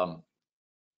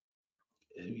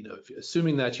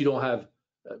 assuming that you don't have,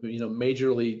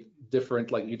 majorly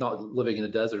different, like you're not living in a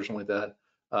desert or something like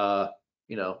that,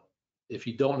 if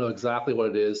you don't know exactly what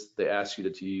it is, they ask you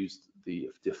to use the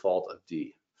default of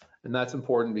D. And that's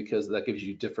important because that gives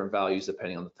you different values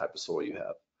depending on the type of soil you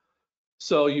have.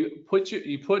 So you put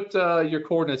your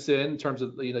coordinates in terms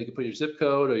of, you can put your zip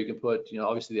code, or you can put,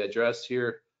 obviously the address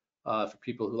here. For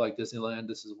people who like Disneyland,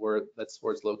 that's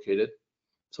where it's located.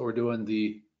 So we're doing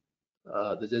the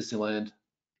Disneyland,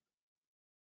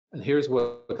 and here's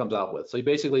what it comes out with. So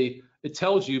it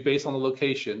tells you based on the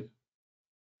location.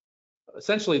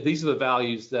 Essentially, these are the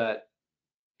values that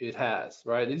it has,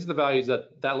 right? These are the values that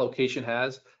location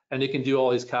has, and it can do all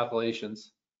these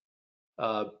calculations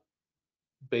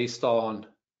based on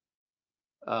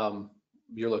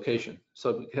your location.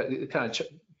 So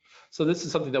so this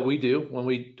is something that we do when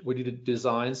we do the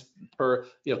designs per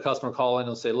customer call in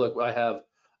and say, look, I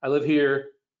live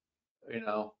here,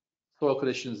 soil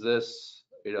conditions this,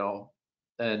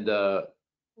 and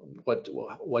what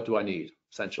do I need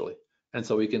essentially? And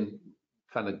so we can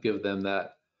kind of give them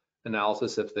that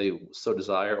analysis if they so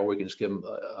desire, or we can just give them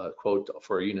a quote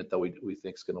for a unit that we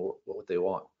think is going to work what they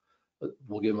want.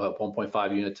 We'll give them a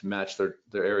 1.5 unit to match their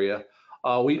area.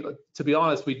 To be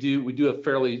honest, we do a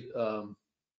fairly,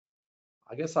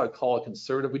 I guess I would call it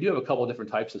conservative. We do have a couple of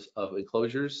different types of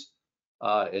enclosures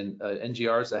and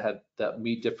NGRs that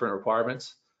meet different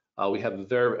requirements. We have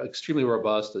a extremely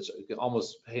robust that can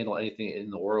almost handle anything in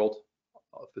the world,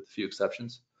 with a few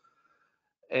exceptions.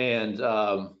 And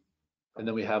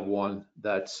then we have one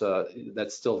that's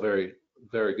still very,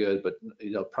 very good, but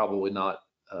probably not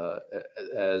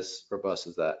as robust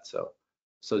as that.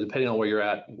 So depending on where you're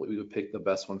at, we would pick the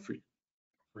best one for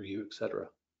you, etc.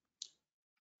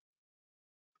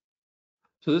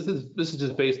 So this is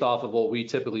just based off of what we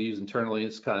typically use internally.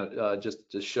 It's kind of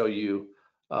just to show you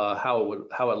how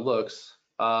it looks.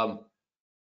 I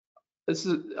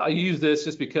use this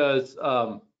just because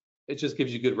it just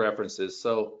gives you good references.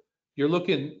 So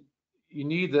you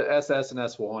need the SS and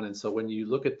S1, and so when you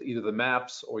look at either the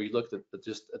maps or you look at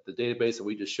the database that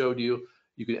we just showed you,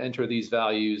 you can enter these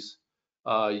values.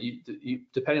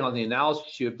 Depending on the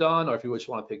analysis you have done, or if you just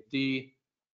want to pick D,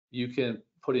 you can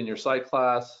put in your site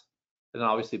class, and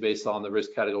obviously based on the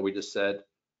risk category we just said,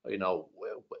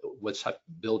 which type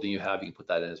of building you have, you can put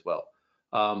that in as well.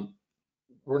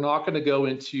 We're not going to go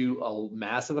into a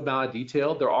massive amount of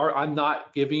detail. I'm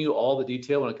not giving you all the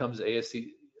detail when it comes to ASC.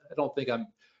 I don't think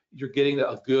you're getting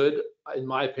a good, in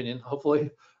my opinion, hopefully,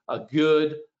 a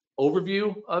good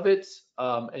overview of it,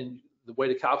 and the way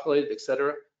to calculate it,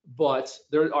 etc. But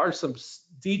there are some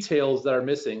details that are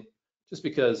missing, just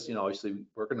because obviously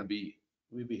we're going to be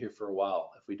we'd be here for a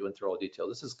while if we went through all the details.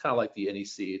 This is kind of like the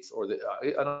NEC, it's or the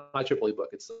my IEEE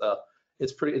book. It's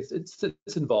pretty, it's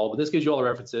involved, but this gives you all the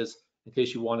references in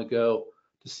case you want to go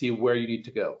to see where you need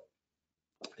to go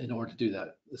in order to do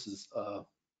that. This is so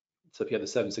if you have the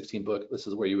 716 book, this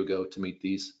is where you would go to meet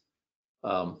these,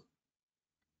 to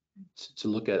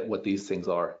look at what these things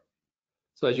are.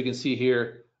 So as you can see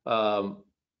here, okay,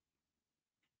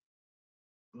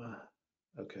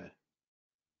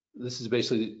 this is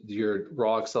basically your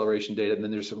raw acceleration data, and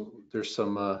then there's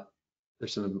some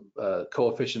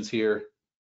coefficients here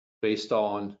based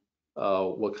on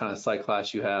what kind of site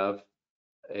class you have,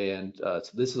 and so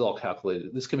this is all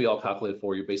calculated. This can be all calculated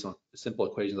for you based on simple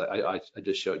equations that I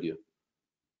just showed you.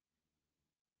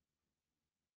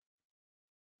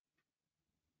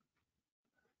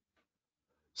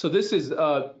 So this is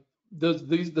the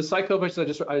site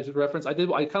coefficients I just referenced. I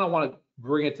kind of want to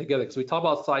bring it together because we talk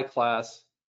about site class,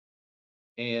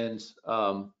 and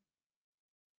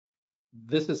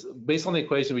this is based on the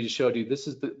equation we just showed you. This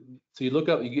is so you look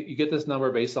up, you get this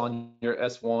number based on your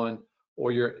S1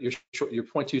 or your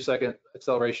 0.2 second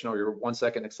acceleration or your 1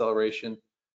 second acceleration,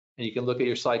 and you can look at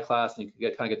your site class and you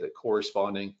can kind of get the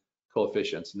corresponding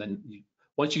coefficients. And then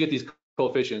once you get these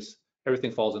coefficients,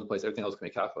 everything falls into place. Everything else can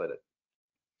be calculated.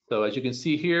 So as you can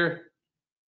see here,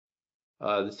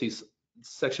 this is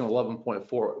section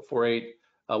 11.48.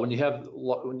 When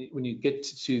you get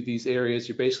to these areas,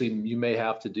 you may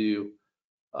have to do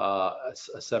a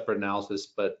separate analysis,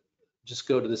 but just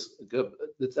go to this.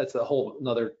 That's a whole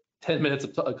another 10 minutes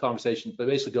of conversation. But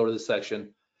basically, go to this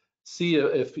section, see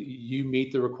if you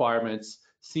meet the requirements,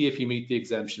 see if you meet the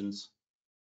exemptions,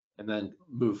 and then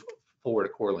move forward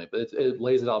accordingly. But it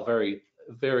lays it out very,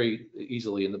 very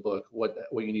easily in the book what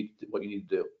you need to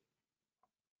do.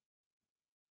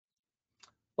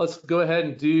 Let's go ahead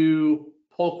and do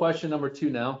poll question number 2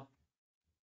 now.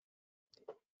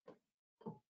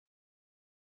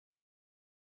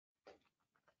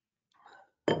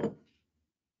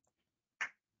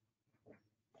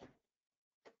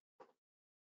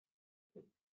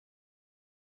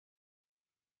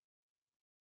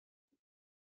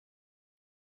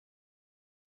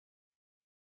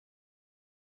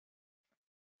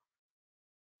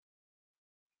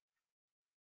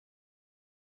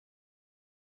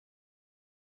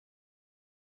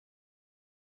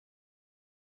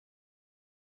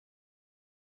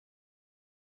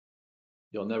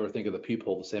 You'll never think of the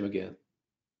peephole the same again.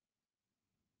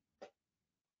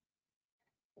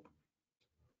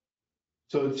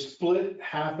 So it's split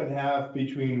half and half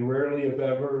between rarely if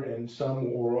ever and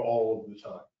some or all of the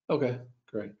time. Okay,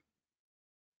 great.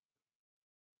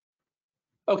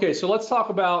 Okay, so let's talk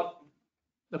about,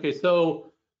 okay,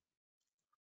 so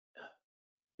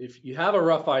if you have a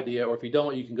rough idea, or if you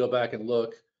don't, you can go back and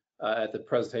look at the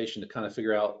presentation to kind of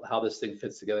figure out how this thing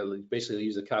fits together. Basically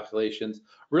use the calculations.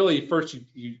 Really, first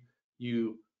you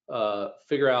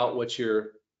figure out what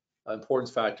your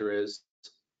importance factor is,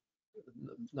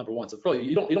 number one. So probably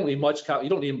you don't need much, you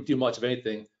don't need to do much of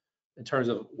anything in terms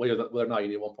of whether or not you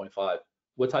need 1.5.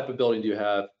 What type of building do you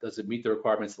have? Does it meet the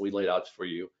requirements that we laid out for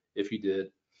you? If you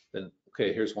did, then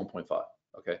okay, here's 1.5.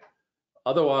 Okay.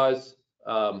 Otherwise,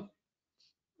 and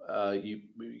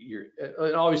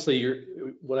obviously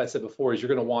what I said before is you're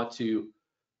going to want to,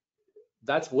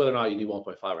 that's whether or not you need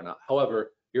 1.5 or not.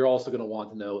 However, you're also going to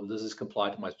want to know, does this comply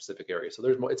to my specific area? So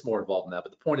there's more, it's more involved in that.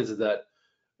 But the point is that,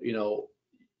 you know,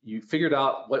 you figured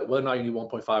out whether or not you need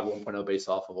 1.5 or 1.0 based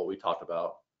off of what we talked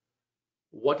about.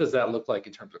 What does that look like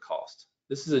in terms of cost?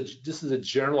 This is a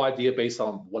general idea based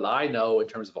on what I know in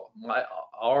terms of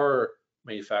our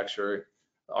manufacturer,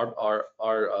 our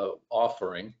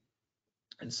offering.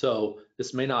 And so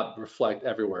this may not reflect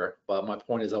everywhere, but my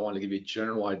point is I want to give you a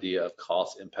general idea of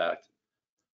cost impact.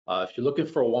 If you're looking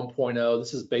for a 1.0,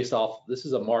 this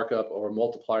is a markup or a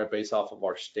multiplier based off of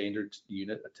our standard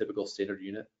unit, a typical standard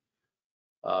unit.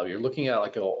 You're looking at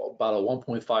like about a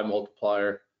 1.5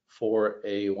 multiplier for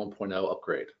a 1.0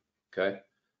 upgrade, okay?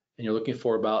 And you're looking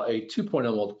for about a 2.0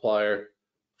 multiplier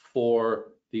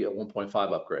for the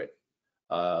 1.5 upgrade.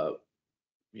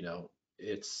 You know,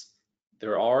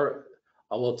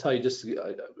 I will tell you, just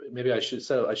maybe I should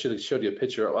have showed you a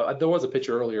picture. There was a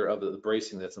picture earlier of the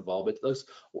bracing that's involved. It looks,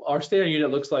 our standard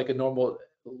unit looks like a normal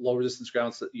low resistance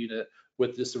ground unit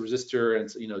with just a resistor and,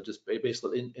 you know, just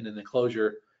basically in an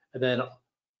enclosure. And then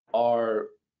our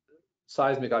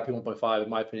Seismic IP 1.5, in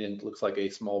my opinion, looks like a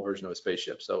small version of a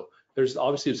spaceship. So there's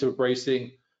obviously some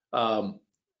bracing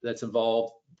that's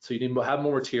involved. So you need to have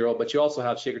more material, but you also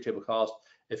have shaker table cost.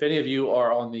 If any of you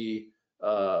are on the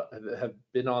have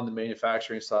been on the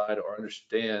manufacturing side or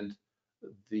understand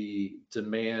the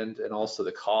demand and also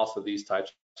the cost of these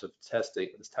types of testing,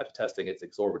 it's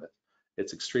exorbitant.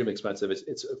 It's extremely expensive.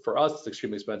 It's for us, it's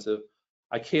extremely expensive.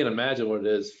 I can't imagine what it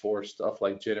is for stuff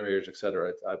like generators, et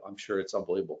cetera. I'm sure it's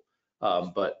unbelievable.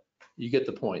 But you get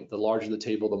the point. The larger the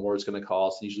table, the more it's going to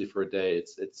cost. Usually for a day,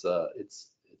 it's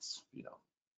you know,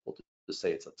 we'll just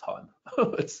say it's a ton.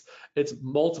 it's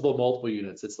multiple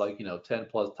units. It's like, you know, 10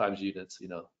 plus times units, you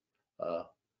know,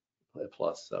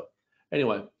 plus. So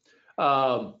anyway,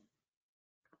 so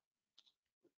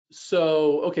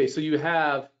you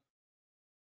have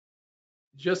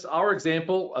just our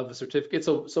example of a certificate.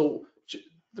 So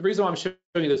the reason why I'm showing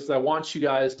you this is I want you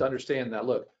guys to understand that,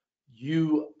 look,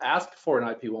 you ask for an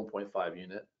IP 1.5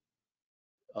 unit,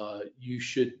 you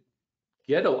should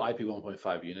get an IP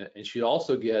 1.5 unit, and should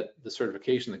also get the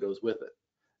certification that goes with it.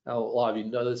 Now, a lot of you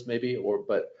know this maybe,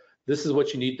 but this is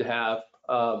what you need to have.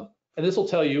 And this will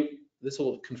tell you, this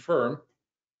will confirm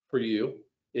for you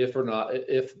if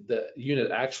the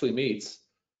unit actually meets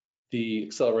the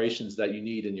accelerations that you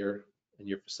need in your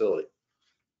facility.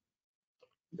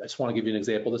 I just want to give you an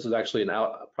example. This is actually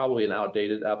probably an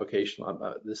outdated application.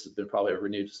 This has been probably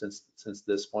renewed since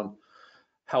this one.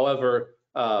 However,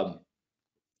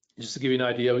 just to give you an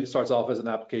idea, it starts off as an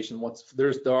application.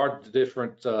 There are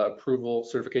different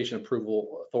certification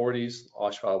approval authorities.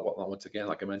 OSHA, once again,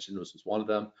 like I mentioned, was one of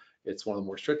them. It's one of the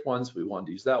more strict ones. We wanted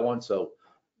to use that one, so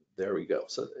there we go.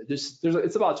 So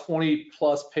it's about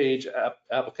 20+ page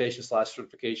application /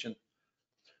 certification.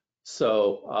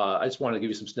 So I just wanted to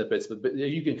give you some snippets, but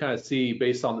you can kind of see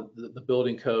based on the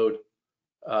building code,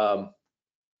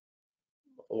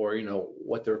 or you know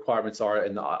what the requirements are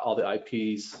and all the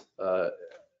IPs,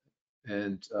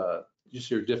 and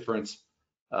just your different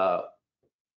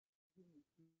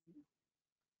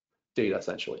data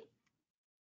essentially.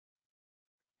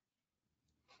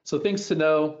 So things to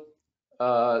know: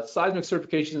 seismic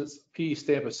certifications, PE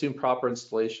stamp, assume proper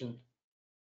installation.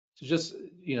 So just,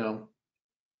 you know,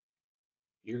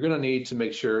 you're going to need to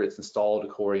make sure it's installed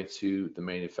according to the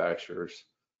manufacturer's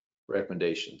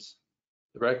recommendations.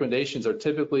 The recommendations are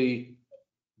typically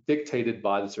dictated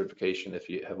by the certification if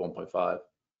you have 1.5,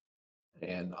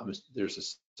 and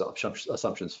there's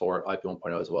assumptions for IP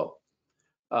 1.0 as well.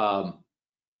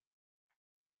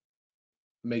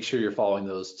 Make sure you're following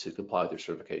those to comply with your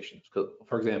certifications.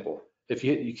 For example, if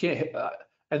you can't,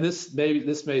 and this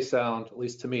may sound, at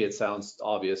least to me, it sounds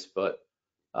obvious, but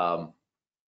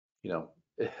you know,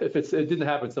 if it didn't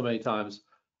happen so many times,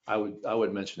 I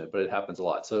would mention it, but it happens a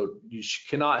lot. So you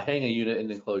cannot hang a unit in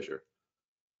an enclosure.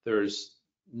 There's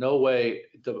no way.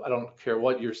 I don't care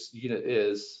what your unit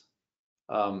is.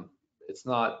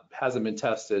 Hasn't been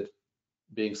tested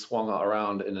being swung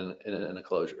around in an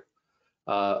enclosure.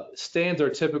 Stands are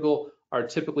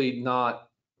typically not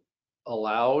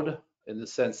allowed, in the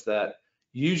sense that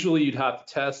usually you'd have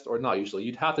to test, or not usually,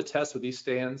 you'd have to test with these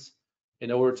stands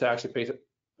in order to actually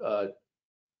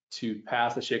to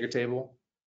pass the shaker table.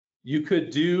 You could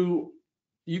do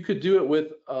it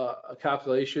with a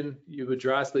calculation. You would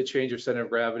drastically change your center of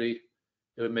gravity.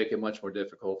 It would make it much more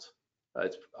difficult. I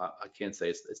can't say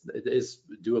it is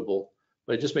doable,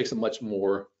 but it just makes it much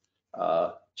more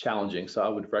challenging. So I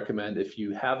would recommend, if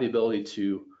you have the ability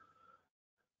to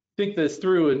think this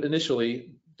through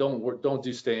initially, don't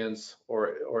do stands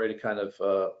or any kind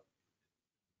of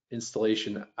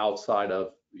installation outside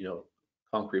of, you know,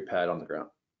 concrete pad on the ground.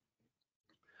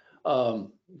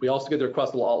 We also get the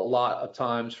request a lot of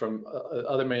times from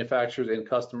other manufacturers and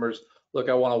customers. Look,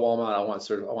 I want a wall mount. I want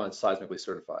it seismically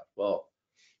certified. Well,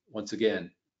 once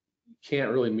again, you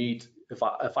can't really meet. If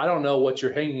I don't know what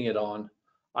you're hanging it on,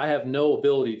 I have no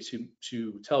ability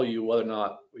to tell you whether or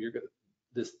not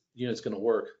this unit's going to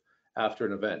work after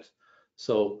an event.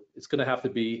 So it's going to have to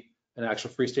be an actual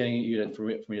freestanding unit for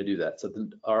me to do that. So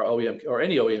our OEM or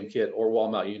any OEM kit or wall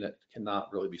mount unit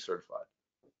cannot really be certified.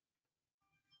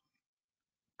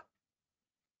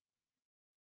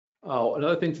 Oh,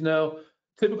 another thing to know: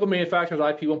 typical manufacturers'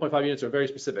 IP 1.5 units are very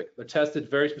specific. They're tested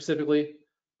very specifically.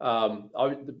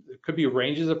 There could be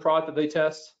ranges of product that they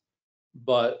test,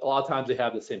 but a lot of times they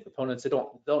have the same components. They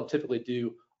don't typically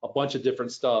do a bunch of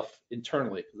different stuff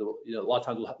internally. You know, a lot of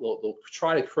times they'll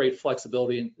try to create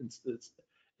flexibility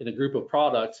in a group of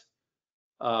products.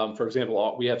 For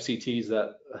example, we have CTs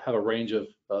that have a range of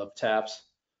taps,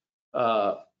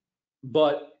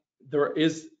 but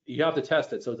you have to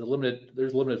test it, so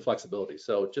there's limited flexibility.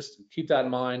 So just keep that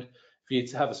in mind.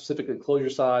 If you have a specific enclosure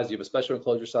size, you have a special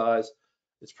enclosure size,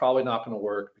 it's probably not going to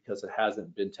work because it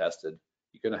hasn't been tested.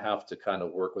 You're going to have to kind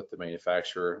of work with the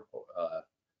manufacturer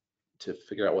to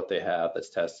figure out what they have that's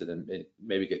tested, and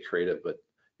maybe get creative. But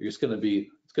it's going to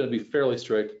be fairly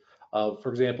strict. For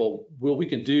example, we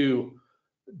can do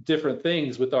different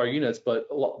things with our units, but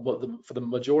for the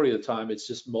majority of the time, it's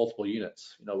just multiple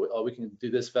units. You know, we can do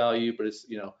this value, but it's,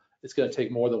 you know, it's going to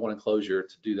take more than one enclosure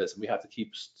to do this, and we have to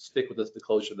stick with the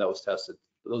closure that was tested.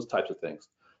 Those types of things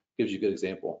gives you a good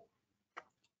example.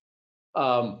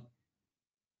 So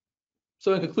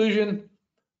in conclusion,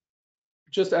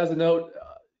 just as a note,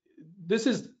 this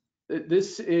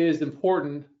is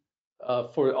important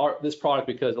for this product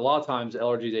because a lot of times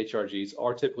LRGs, HRGs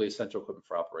are typically essential equipment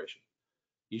for operation,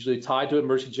 usually tied to an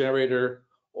emergency generator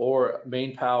or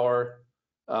main power,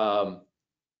 you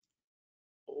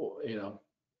know.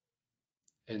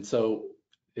 And so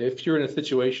if you're in a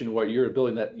situation where you're a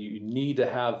building that you need to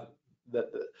have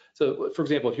that, so for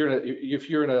example, if you're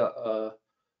in a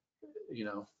you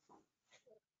know,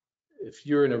 if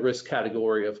you're in a risk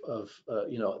category of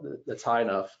you know, that's high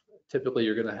enough, typically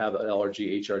you're going to have an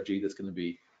LRG, HRG that's going to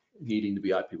be needing to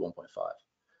be IP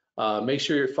 1.5. Make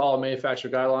sure you follow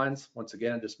manufacturer guidelines. Once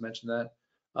again, I just mentioned that.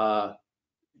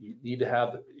 You need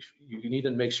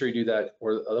to make sure you do that,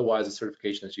 or otherwise the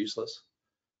certification is useless.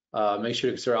 Make sure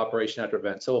to consider operation after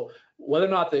event. So whether or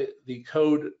not the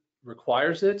code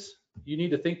requires it, you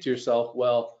need to think to yourself,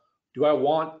 well, do I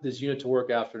want this unit to work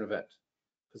after an event?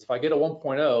 Because if I get a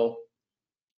 1.0,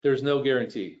 there's no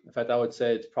guarantee. In fact, I would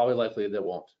say it's probably likely that it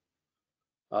won't.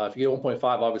 If you get 1.5,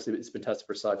 obviously it's been tested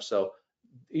for such. So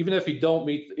even if you don't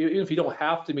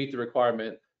have to meet the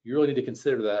requirement, you really need to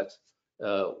consider that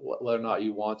whether or not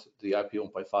you want the IP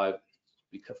 1.5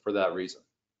 for that reason.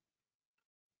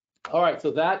 All right,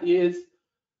 so that is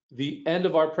the end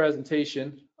of our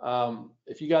presentation.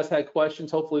 If you guys had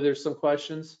questions, hopefully there's some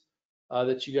questions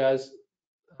that you guys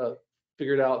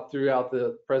figured out throughout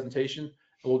the presentation.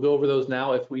 And we'll go over those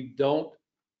now. If we don't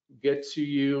get to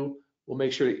you, we'll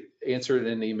make sure to answer it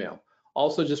in an email.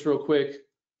 Also, just real quick,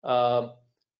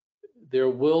 there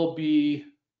will be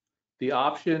the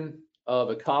option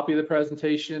of a copy of the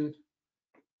presentation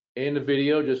and the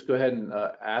video. Just go ahead and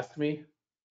ask me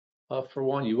for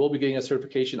one. You will be getting a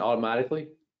certification automatically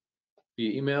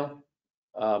via email.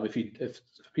 If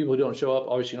people who don't show up,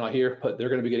 obviously you're not here, but they're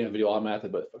going to be getting a video automatically.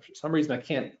 But for some reason, I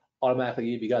can't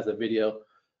automatically give you guys a video.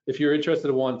 If you're interested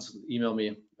in one, email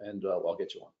me and I'll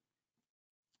get you one.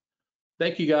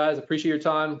 Thank you guys. Appreciate your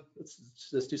time.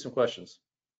 Let's do some questions.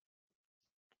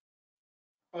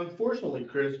 Unfortunately,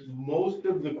 Chris, most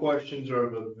of the questions are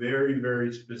of a very,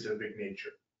 very specific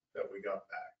nature that we got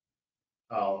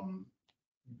back.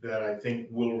 That I think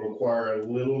will require a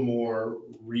little more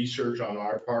research on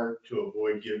our part to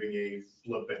avoid giving a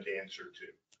flippant answer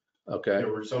to. Okay.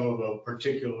 There were some of the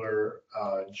particular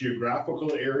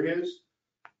geographical areas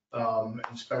and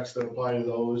specs that apply to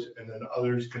those, and then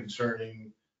others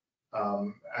concerning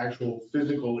actual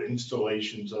physical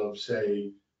installations of,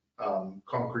 say,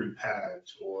 concrete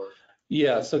pads or.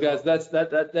 Yeah. So guys,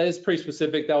 that is pretty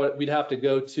specific. We'd have to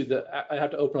go to I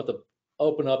have to open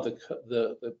up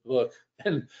the book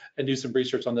and do some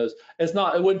research on those.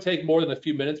 It wouldn't take more than a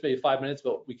few minutes, maybe 5 minutes,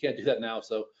 but we can't do that now.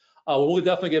 So we'll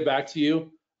definitely get back to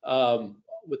you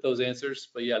with those answers.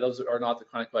 But yeah, those are not the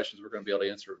kind of questions we're going to be able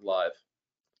to answer live.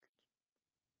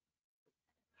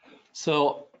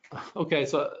 So, okay,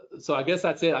 so I guess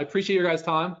that's it. I appreciate your guys'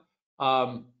 time.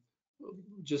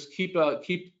 Just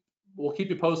we'll keep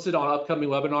you posted on upcoming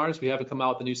webinars. We haven't come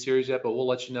out with a new series yet, but we'll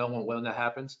let you know when that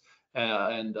happens.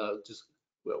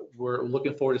 We're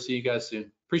looking forward to seeing you guys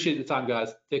soon. Appreciate the time,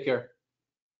 guys. Take care.